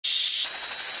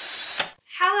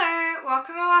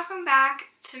welcome and welcome back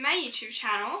to my YouTube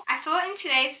channel. I thought in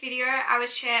today's video I would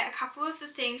share a couple of the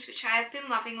things which I have been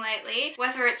loving lately,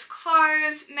 whether it's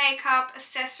clothes, makeup,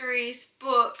 accessories,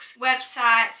 books,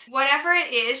 websites, whatever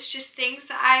it is, just things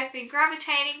that I've been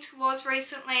gravitating towards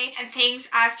recently and things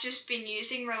I've just been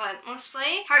using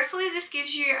relentlessly. Hopefully this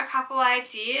gives you a couple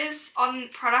ideas on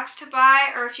products to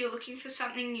buy, or if you're looking for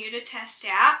something new to test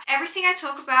out. Everything I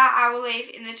talk about I will leave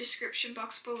in the description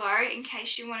box below in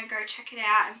case you want to go check it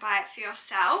out and buy it for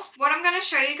yourself. What I'm going to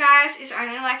show you guys is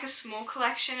only like a small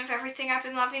collection of everything I've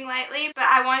been loving lately, but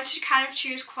I wanted to kind of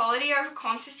choose quality over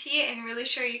quantity and really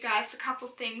show you guys the couple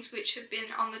things which have been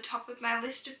on the top of my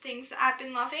list of things that I've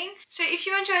been loving. So if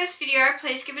you enjoy this video,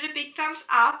 please give it a big thumbs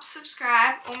up,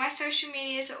 subscribe. All my social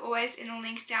medias are always in the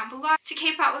link down below to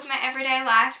keep up with my everyday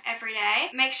life every day.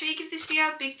 Make sure you give this video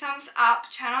a big thumbs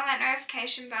up, turn on that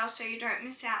notification bell so you don't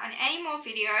miss out on any more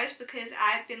videos, because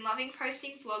I've been loving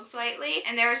posting vlogs lately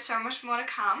and there is so much more to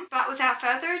come. But without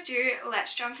further ado,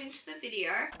 let's jump into the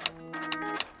video.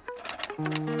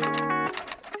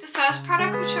 The first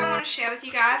product which I want to share with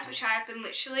you guys, which I have been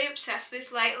literally obsessed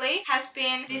with lately, has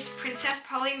been this Princess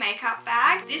Polly makeup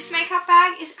bag. This makeup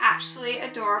bag is actually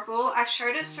adorable. I've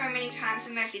showed it so many times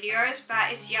in my videos,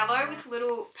 but it's yellow with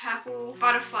little purple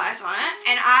butterflies on it,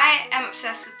 and I am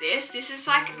obsessed with this. This is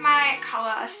like my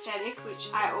colour aesthetic, which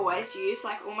I always use.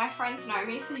 Like, all my friends know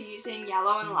me for using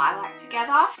yellow and lilac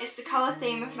together. It's the colour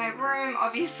theme of my room.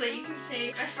 Obviously you can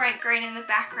see my Frank green in the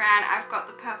background. I've got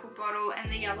the purple bottle and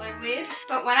the yellow lid.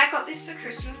 But when I got this for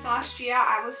Christmas last year,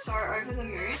 I was so over the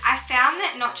moon. I found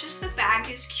that not just the bag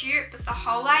is cute, but the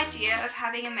whole idea of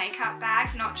having a makeup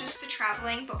bag, not just for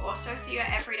traveling but also for your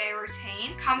everyday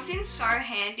routine, comes in so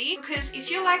handy, because if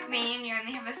you're like me and you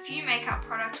only have a few makeup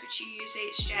products which you use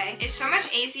each day, it's so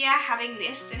much easier having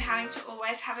this than having to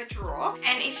always have a drawer.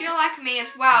 And if you're like me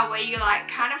as well, where you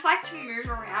kind of like to move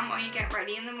around while you get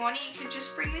ready in the morning, you can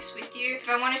just bring this with you. If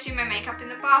I want to do my makeup in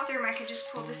the bathroom, I can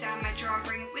just pull this out of my drawer and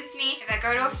bring it with me. If I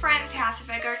go to a friend's house, if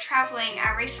I go traveling,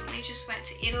 I recently just went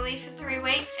to Italy for 3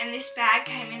 weeks and this bag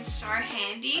came in so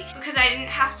handy because I didn't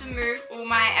have to move all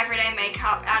my everyday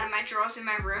makeup out of my drawers in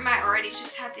my room. I already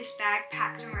just had this bag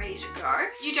packed and ready to go.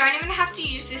 You don't even have to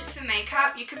use this for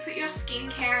makeup. You could put your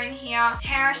skincare in here,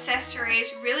 hair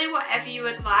accessories, really whatever you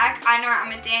would like. I know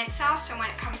I'm a dancer, so when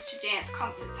it comes to dance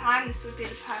concert time, this would be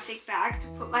the perfect bag to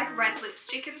put like red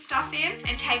lipstick and stuff in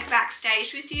and take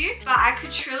backstage with you. But I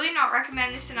could truly not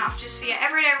recommend this enough, just for your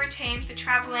everyday routine, for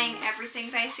traveling, everything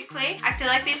basically. I feel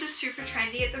like these are super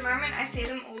trendy at the moment. I see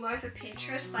them all over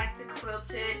Pinterest, like the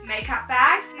quilted makeup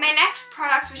bags. My next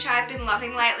product which I've been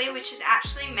loving lately, which is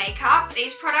actually makeup.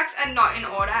 These products are not in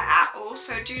order at all,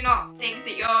 so do not think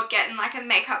that you're getting like a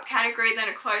makeup category then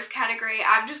a clothes category.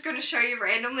 I'm just going to show you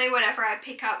randomly whatever I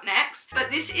pick up next.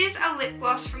 But this is a lip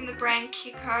gloss from the brand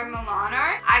Kiko Milano.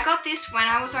 I got this when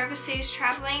I was overseas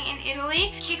traveling in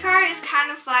Italy. Kiko is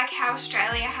kind of like how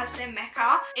Australia has their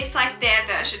Mecca. It's like their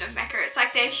version of Mecca. It's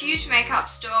like their huge makeup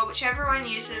store which everyone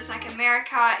uses. Like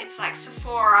America, it's like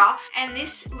Sephora, and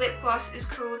this lip gloss is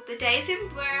called the Days in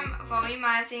Bloom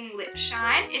Volumizing Lip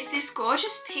Shine. It's this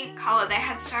gorgeous pink color. They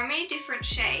had so many different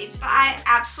shades, but I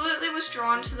absolutely was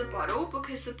drawn to the bottle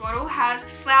because the bottle has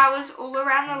flowers all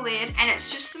around the lid and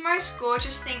it's just the most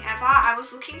gorgeous thing ever. I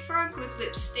was looking for a good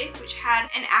lipstick which had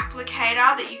an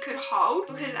applicator that you could hold,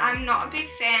 because I'm not a big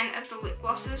fan of the lip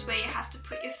glosses where you have to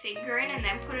put your finger in and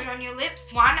then put it on your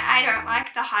lips. One, I don't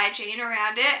like the hygiene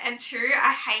around it, and two,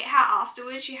 I hate how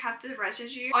afterwards you have the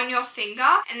residue on your finger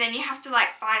and then you have to like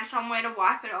find somewhere to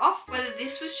wipe it off. Whether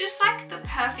this was just like the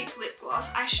perfect lip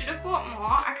gloss. I should have bought more.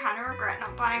 I kind of regret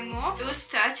not buying more. It was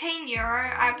 €13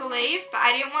 I believe, but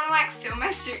I didn't want to like fill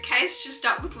my suitcase just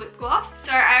up with lip gloss,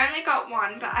 so I only got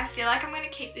one. But I feel like I'm going to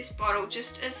keep this bottle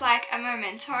just as like a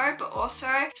memento, but also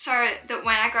so that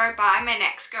when I go buy my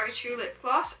next go-to lip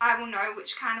gloss, I will know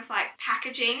which kind of like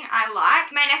packaging I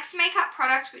like. My next makeup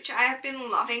product which I have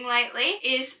been loving lately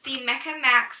is the Mecca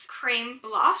Max Cream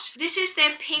Blush. This is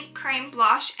their pink cream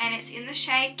blush and it's in the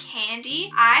shade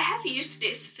Candy. I have used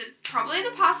this for probably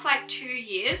the past like 2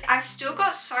 years. I've still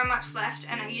got so much left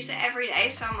and I use it every day,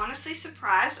 so I'm honestly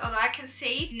surprised, although I can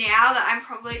see now that I'm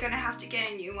probably going to have to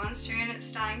get a new one soon. It's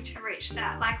starting to reach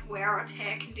that like wear or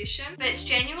tear condition, but it's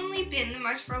genuinely been the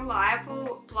most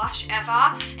reliable blush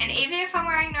ever. And even if I'm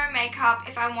wearing no makeup,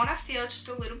 if I want to feel feel just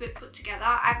a little bit put together,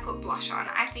 I put blush on.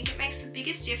 I think it makes the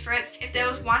biggest difference. If there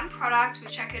was one product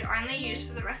which I could only use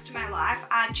for the rest of my life,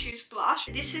 I'd choose blush.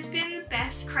 This has been the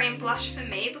best cream blush for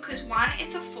me because one,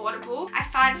 it's affordable. I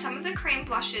find some of the cream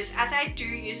blushes, as I do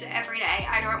use it every day,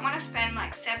 I don't want to spend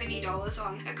like $70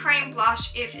 on a cream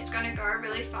blush if it's going to go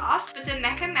really fast. But the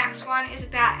Mecca Max one is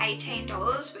about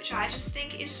 $18, which I just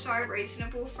think is so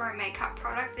reasonable for a makeup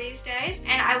product these days.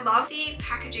 And I love the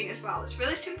packaging as well. It's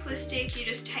really simplistic. You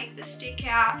just take the stick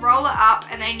out, roll it up,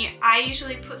 and then I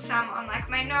usually put some on like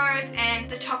my nose and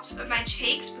the tops of my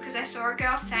cheeks, because I saw a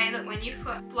girl say that when you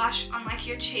put blush on like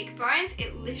your cheekbones,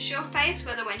 it lifts your face,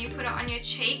 whether when you put it on your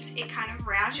cheeks, it kind of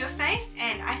rounds your face.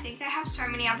 And I think they have so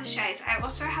many other shades. I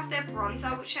also have their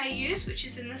bronzer, which I use, which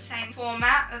is in the same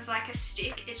format of like a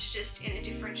stick. It's just in a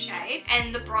different shade.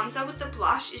 And the bronzer with the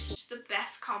blush is just the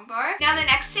best combo. Now the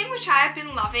next thing which I have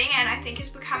been loving, and I think is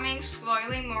becoming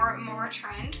slowly more and more a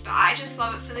trend, but I just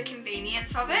love it for the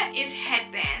convenience of it, is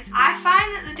headbands. I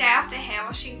find that the day after hair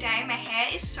washing day, my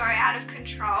hair is so out of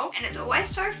control and it's always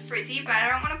so frizzy, but I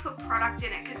don't want to put product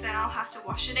in it because then I'll have to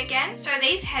wash it again. So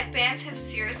these headbands have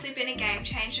seriously been a game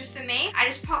changer for me. I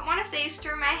just pop one of these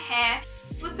through my hair,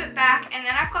 slip it back, and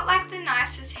then I've got like the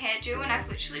nicest hairdo and I've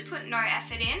literally put no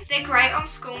effort in. They're great on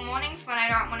school mornings when I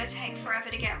don't want to take forever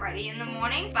to get ready in the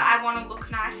morning, but I want to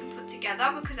look nice and put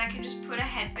together, because I can just put a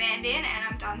headband in and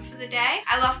I'm done for the day.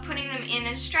 I love putting them in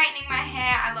and straightening my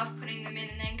hair. I love putting them in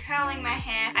and then curling my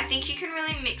hair. I think you can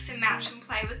really mix and match and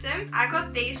play with them. I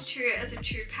got these two as a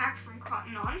 2-pack from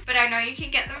Cotton On, but I know you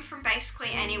can get them from basically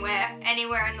anywhere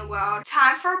in the world.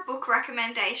 Time for a book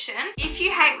recommendation. If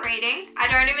you hate reading, I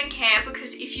don't even care,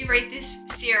 because if you read this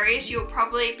series, you'll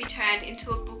probably be turned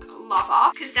into a book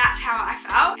lover, because that's how I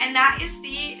felt. And that is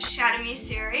the Shatter Me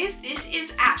series. This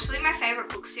is actually my favorite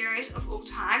book series of all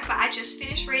time, but I just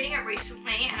finished reading it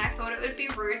recently and I thought it would be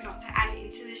rude not to add it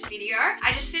into this video.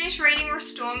 I just finished reading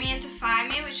Restore Me and Defy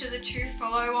Me, which are the 2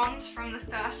 follow-ons from the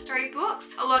first 3 books.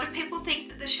 A lot of people think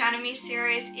that the Shatter Me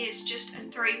series is just a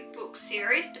 3-book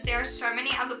series, but there are so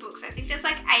many other books. I think there's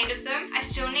like 8 of them. I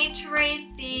still need to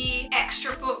read the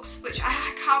extra books, which I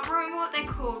can't remember what they're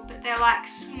called, but they're like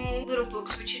small little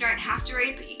books which you don't have to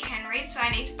read but you can read, so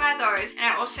I need to buy those. And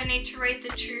I also need to read the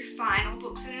 2 final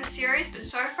books in the series, but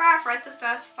so far I've read the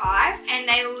first 5 and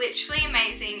they're literally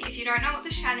amazing. If you don't know what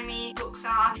the Shatter Me books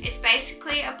are, it's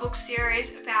basically a book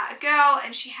series about a girl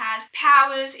and she has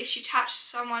powers. If she touches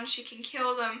someone, she can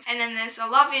kill them, and then there's a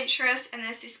love interest and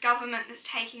there's this government that's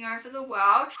taking over the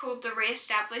world called the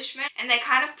Re-establishment, and they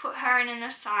kind of put her in an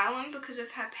asylum because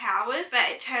of her powers, but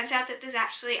it turns out that there's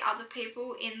actually other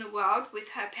people in the world with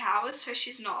her powers, so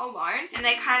she's not alone, and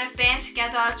they kind of band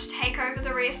together to take over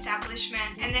the Re-establishment.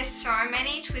 And there's so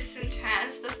many twists and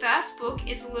turns. The first book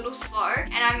is a little slow,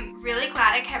 and I'm really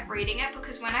glad I kept reading it,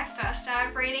 because when I first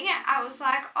started reading it, I was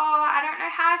like, oh, I don't know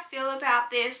how I feel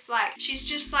about this. Like, she's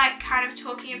just like kind of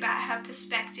talking about her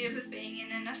perspective of being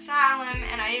in an asylum,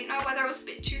 and I didn't know whether it was a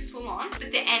bit too full on,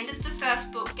 but the end of the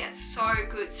first book gets so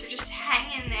good, so just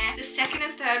hang in there. The second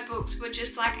and third books were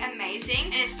just like amazing,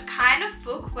 and it's the kind of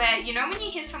book where, you know, when you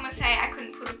hear someone say, I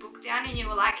couldn't put a book down, and you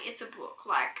were like, it's a book,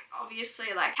 like obviously,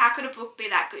 like how could a book be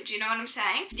that good? You know what I'm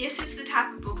saying? This is the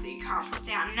type of book that you can't put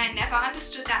down, and I never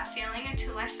understood that feeling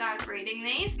until I started reading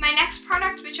these. My next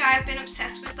product, which I have been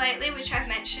obsessed with lately, which I've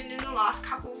mentioned in the last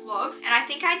couple vlogs, and I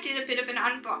think I did a bit of an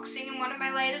unboxing in one of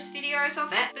my latest videos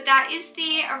of it, but that is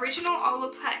the original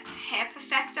Olaplex Hair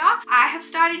Perfector. I have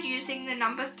started using the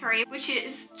number 3, which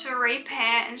is to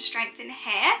repair and strengthen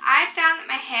hair. I had found that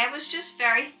my hair was just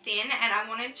very thin and I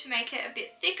wanted to make it a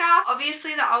bit thicker.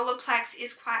 Obviously the Olaplex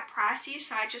is quite pricey,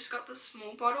 so I just got the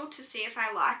small bottle to see if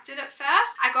I liked it at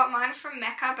first. I got mine from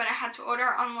Mecca, but I had to order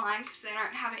it online because they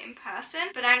don't have it in person.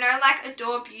 But I know like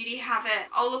Adore Beauty have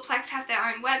it. Olaplex have their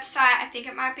own website. I think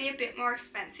it might be a bit more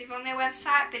expensive on their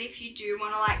website, but if you do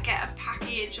want to like get a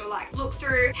package or like look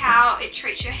through how it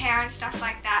treats your hair and stuff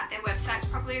like that, their website's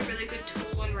probably a really good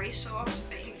tool and resource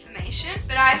for information.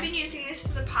 But I've been using this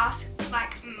for the past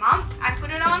like month. I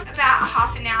put it on about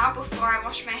half an hour before I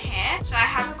wash my hair. So I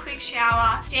have a quick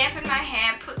shower, dampen my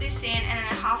hair, put this in, and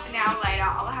then half an hour later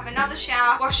I'll have another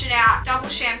shower, wash it out, double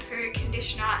shampoo,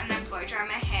 conditioner, and then blow dry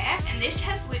my hair. And this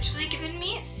has literally given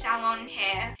me salon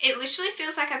hair. It literally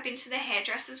feels like I've been to the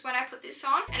hairdressers when I put this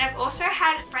on. And I've also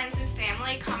had friends and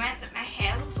family comment that my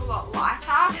hair looks a lot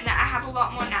lighter and that I have a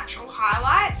lot more natural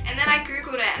highlights. And then I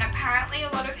googled it, and apparently a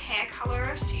lot of hair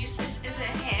colorists use this as a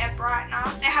hair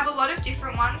brightener. They have a lot of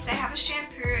different ones. They have a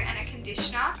shampoo and a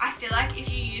conditioner. I feel like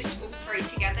if you used all 3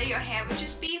 together, your hair would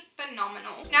just be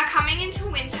phenomenal. Now coming into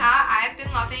winter, I've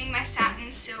been loving my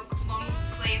satin silk long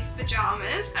sleeve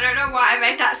pajamas. I don't know why I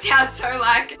made that sound so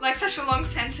like such a long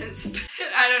sentence, but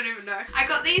I don't even know. I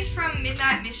got these from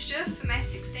Midnight Mischief for my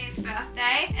 16th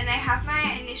birthday, and they have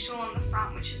my initial on the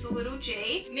front, which is a little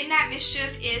G. Midnight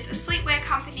Mischief is a sleepwear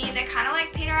company. They're kind of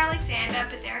like Peter Alexander,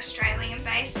 but they're Australian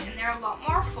based and they're a lot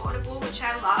more affordable, which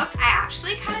I love. I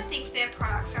actually kind of think their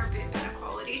products are a bit better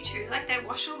quality too. Like they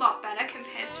wash a lot better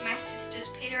compared to my sister's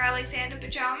Peter Alexander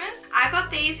pajamas. I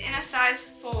got these in a size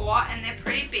 4 and they're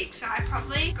pretty big, so I'd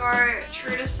probably go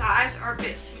true to size or a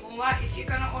bit smaller if you're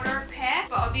gonna order a pair.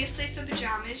 But obviously for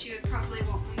pajamas you would probably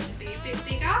want them to be a bit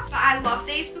bigger. But I love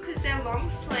these because they're long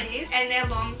sleeve and they're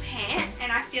long pant,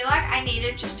 and I feel like I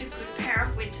needed just a good pair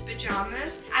of winter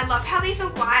pajamas. I love how these are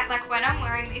white. Like when I'm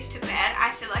wearing these to bed,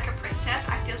 I feel like a princess.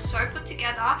 I feel so put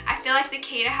together. I feel like the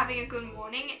key to having a good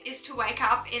morning is to wake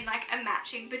up in like a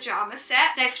matching pajama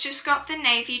set. They've just got the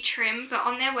navy trim, but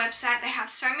on their website they have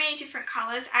so many different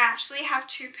colors. I actually have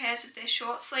 2 pairs of their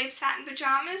short sleeve satin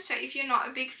pajamas, so if you're not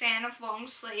a big fan of long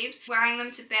sleeves, wearing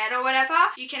them to bed or whatever,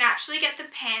 you can actually get the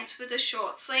pants with a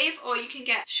short sleeve, or you can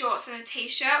get shorts and a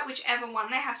t-shirt, whichever one.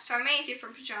 They have so many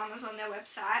different pajamas on their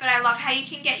website. But I love how you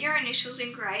can get your initials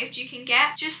engraved. You can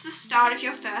get just the start of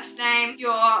your first name,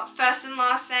 your first and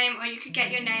last name, or you could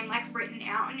get your name like written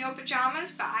out on your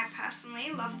pajamas, but I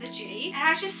personally love the G. And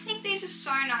I just think these are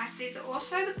so nice. These are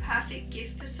also the perfect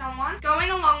gift for someone.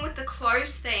 Going along with the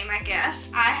clothes theme, I guess,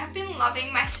 I have been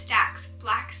loving my Stacks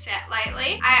black set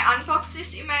lately. I unboxed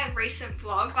this in my recent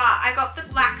vlog, but I got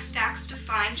the black Stacks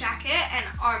Define jacket, and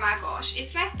oh my gosh,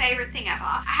 it's my favorite thing ever.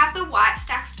 I have the white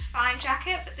Stacks Define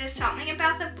jacket, but there's something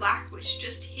about the black which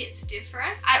just hits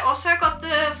different. I also got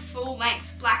the full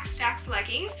length black Stacks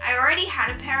leggings. I already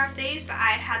had a pair of these, but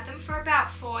I had them for about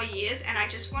 4 years, and I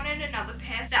just wanted another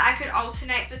pair that I could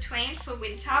alternate between for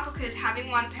winter, because having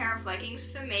one pair of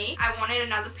leggings for me, I wanted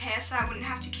another pair so I wouldn't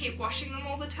have to keep washing them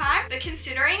all the time. But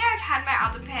considering I've had my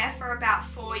other pair for about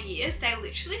 4 years, they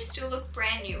literally still look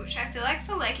brand new, which I feel like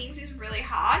for leggings is really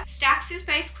hard. Stacks is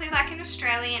basically like an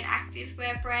Australian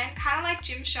activewear brand, kind of like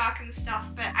Gymshark and stuff,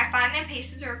 but I find their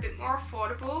pieces are a bit more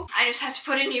affordable. I just had to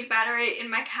put a new battery in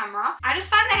my camera. I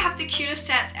just find they have the cutest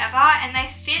sets ever, and they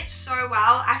fit so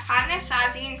well. I find their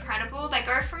sizing incredible. They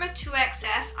go from a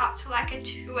 2XS up to like a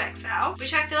 2XL,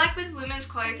 which I feel like with women's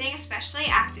clothing, especially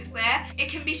activewear, it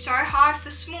can be so hard for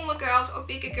smaller girls or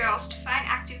bigger girls to find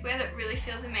activewear that really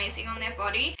feels amazing on their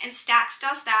body, and Stacks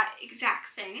does that exact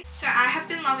thing. So I have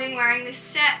been loving wearing this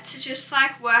set to just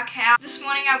like work out. This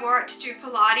morning I wore it to do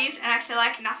Pilates, and I feel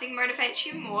like nothing motivates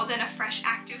you more than a fresh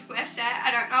activewear set.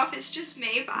 I don't know if it's just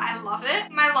me, but I love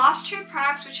it. My last 2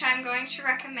 products which I'm going to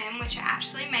recommend, which are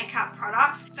actually makeup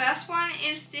products. First one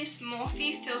is this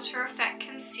Morphe Filter Effect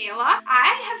Concealer.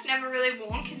 I have never really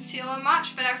worn concealer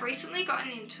much, but I've recently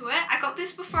gotten into it. I got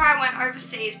this before I went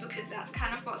overseas because that's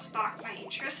kind of what sparked my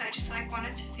interest. I just like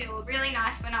wanted to feel really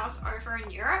nice when I was over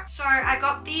in Europe. So I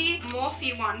got the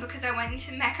Morphe one because I went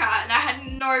into Mecca and I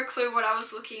had no clue what I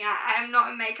was looking at. I am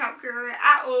not a makeup guru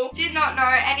at all. Did not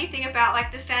know anything about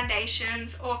like the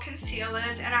foundations or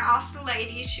concealers, and I asked the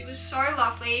lady. She was so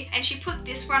lovely, and she put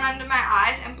this one under my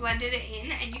eyes and blended it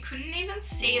in, and you couldn't even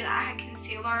see that I had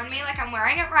concealer on me. Like I'm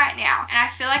wearing it right now, and I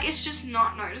feel like it's just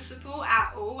not noticeable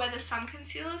at all, whether some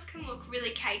concealers can look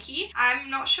really cakey. I'm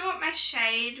not sure what my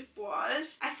shade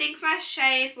was. I think my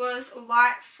shade was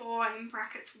Light 4 in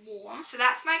brackets warm. So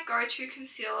that's my go-to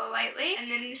concealer lately. And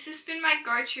then this has been my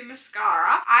go-to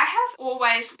mascara. I have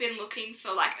always been looking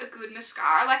for like a good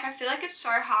mascara. Like I feel like it's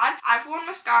so hard. I've worn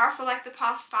mascara for like the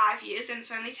past 5 years, and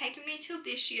it's only taken me till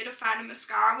this year to find a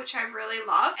mascara which I really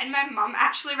love. And my mum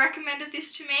actually recommended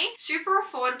this to me. Super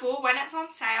affordable. When it's on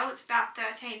sale, it's about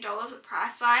 $13 at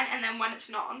Priceline, and then when it's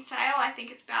not on sale, I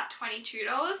think it's about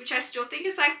 $22, which I still think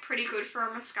is like pretty good for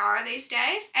a mascara these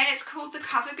days. And it's called the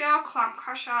CoverGirl Clump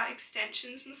Crusher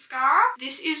Extensions Mascara.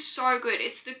 This is so good.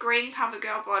 It's the green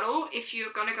CoverGirl bottle if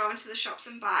you're gonna go into the shops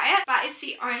and buy it, but it's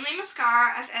the only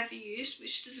mascara I've ever used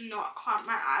which does not clump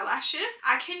my eyelashes.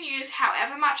 I can use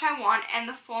however much I want, and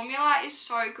the formula is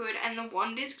so good and the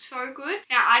wand is so good.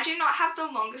 Now I do not have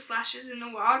the longest lashes in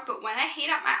the world, but when I heat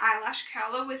up my eyelash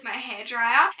curler with my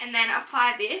hairdryer and then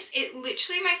apply this, it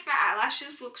literally makes my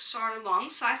eyelashes look so long.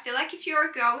 So I feel like if you're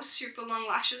a girl with super long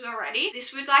lashes already,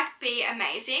 this would like be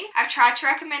amazing. I've tried to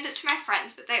recommend it to my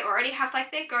friends, but they already have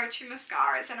like their go-to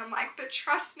mascaras, and I'm like, but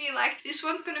trust me, like this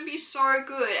one's gonna be so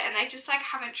good, and they just like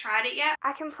haven't tried it yet.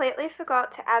 I completely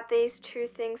forgot to add these two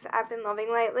things that I've been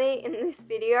loving lately in this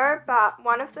video, but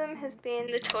one of them has been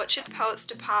The Tortured Poets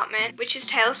Department, which is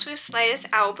Taylor Swift's latest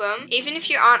album. Even if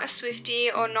you aren't a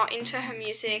Swiftie or not into her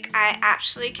music, I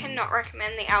actually cannot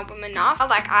recommend the album enough.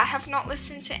 Like, I have not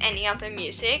listened to any other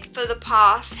music for the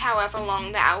past however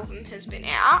long the album has been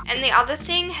out. And the other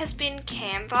thing has been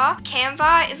Canva.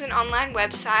 Canva is an online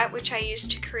website which I use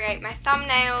to create my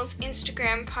thumbnails,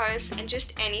 Instagram posts, and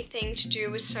just anything to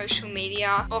do with social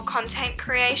media or content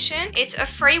creation. It's a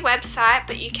free website,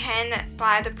 but you can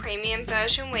buy the premium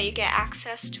version where you get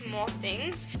access to more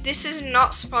things. This is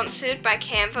not sponsored by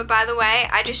Canva, by the way.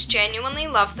 I just genuinely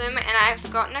love them, and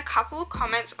I've gotten a couple of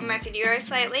comments on my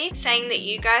videos lately saying that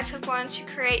you guys have wanted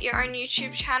to create your own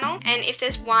YouTube channel, and if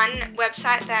there's one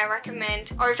website that I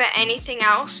recommend over anything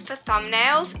else for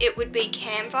thumbnails, it would be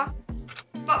Canva.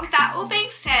 But with that all being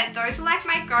said, those are like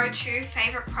my go-to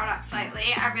favourite products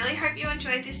lately. I really hope you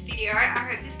enjoyed this video.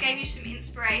 I hope this gave you some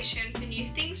inspiration for new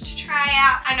things to try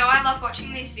out. I know I love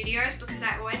watching these videos because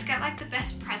I always get like the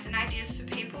best present ideas for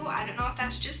people. I don't know if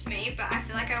that's just me, but I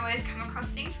feel like I always come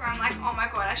across things where I'm like, oh my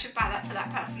god, I should buy that for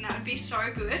that person. That would be so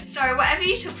good. So whatever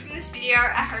you took from this video,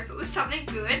 I hope it was something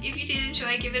good. If you did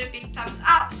enjoy, give it a big thumbs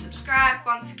up, subscribe.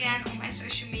 Once again, all my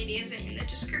social medias are in the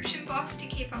description box to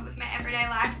keep up with my everyday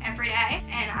life every day.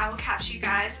 And I will catch you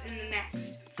guys in the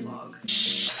next vlog.